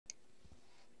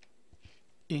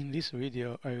In this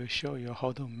video, I will show you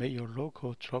how to make your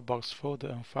local Dropbox folder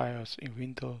and files in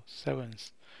Windows 7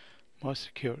 more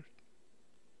secure.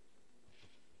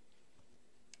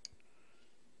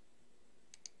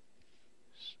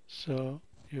 So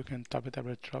you can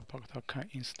www.dropbox.com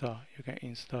install. You can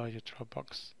install your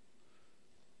Dropbox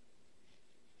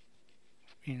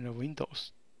in the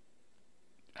Windows.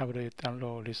 After you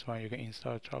download this one, you can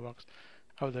install Dropbox.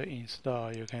 After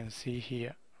install, you can see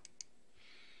here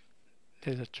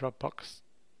there's a Dropbox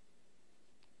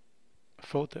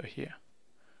folder here.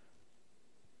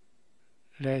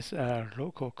 There's a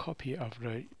local copy of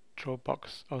the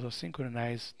Dropbox also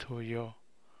synchronized to your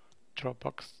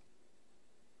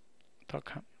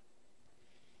Dropbox.com.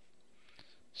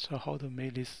 So how to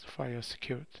make this file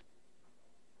secured?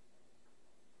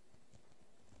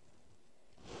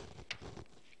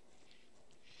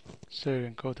 So you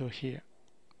can go to here.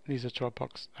 This is a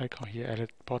Dropbox icon here at the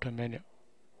bottom menu.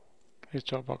 This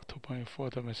Dropbox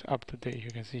 2.4 is up to date.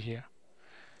 You can see here.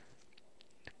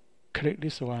 Click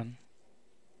this one.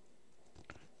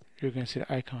 You can see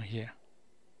the icon here.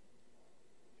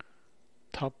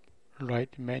 Top right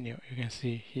menu. You can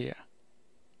see here.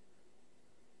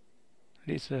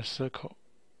 This is a circle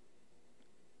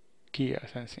key or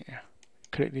something. Yeah.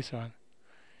 Click this one.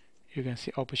 You can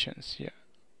see options here.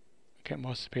 Get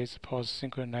more space, pause,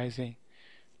 synchronizing,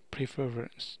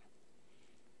 preference.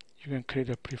 You can click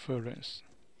the preference.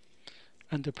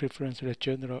 Under preference, the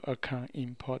general account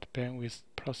import bandwidth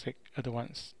process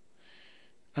advanced.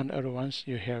 Under advanced,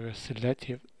 you have a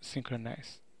selective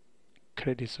synchronize.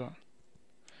 Click this one.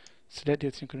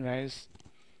 Selective synchronize,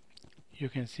 you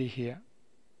can see here.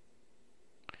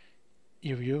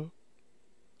 If you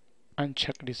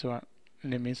uncheck this one,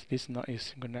 that means this node is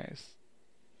synchronized.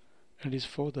 And this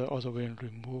folder also will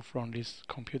remove from this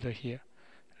computer here.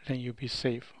 Then you'll be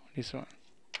safe, this one.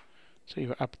 So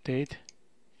you update,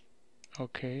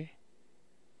 okay.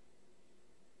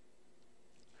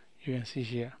 You can see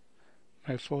here,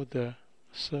 my folder,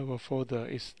 server folder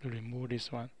is remove this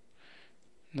one.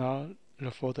 Now the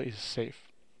folder is safe.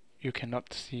 You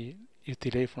cannot see, if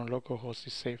delete from localhost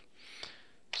is safe.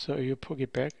 So if you put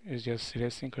it back, it's just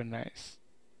select synchronize,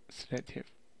 selective,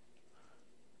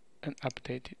 and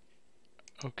update it.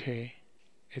 Okay,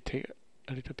 it takes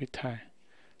a little bit time.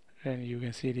 And you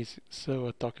can see this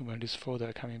server document, this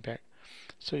folder coming back.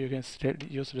 So you can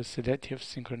use the selective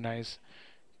synchronize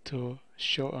to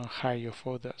show and hide your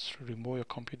folders, remove your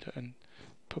computer and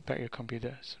put back your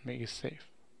computer to make it safe.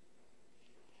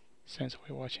 Thanks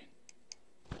for watching.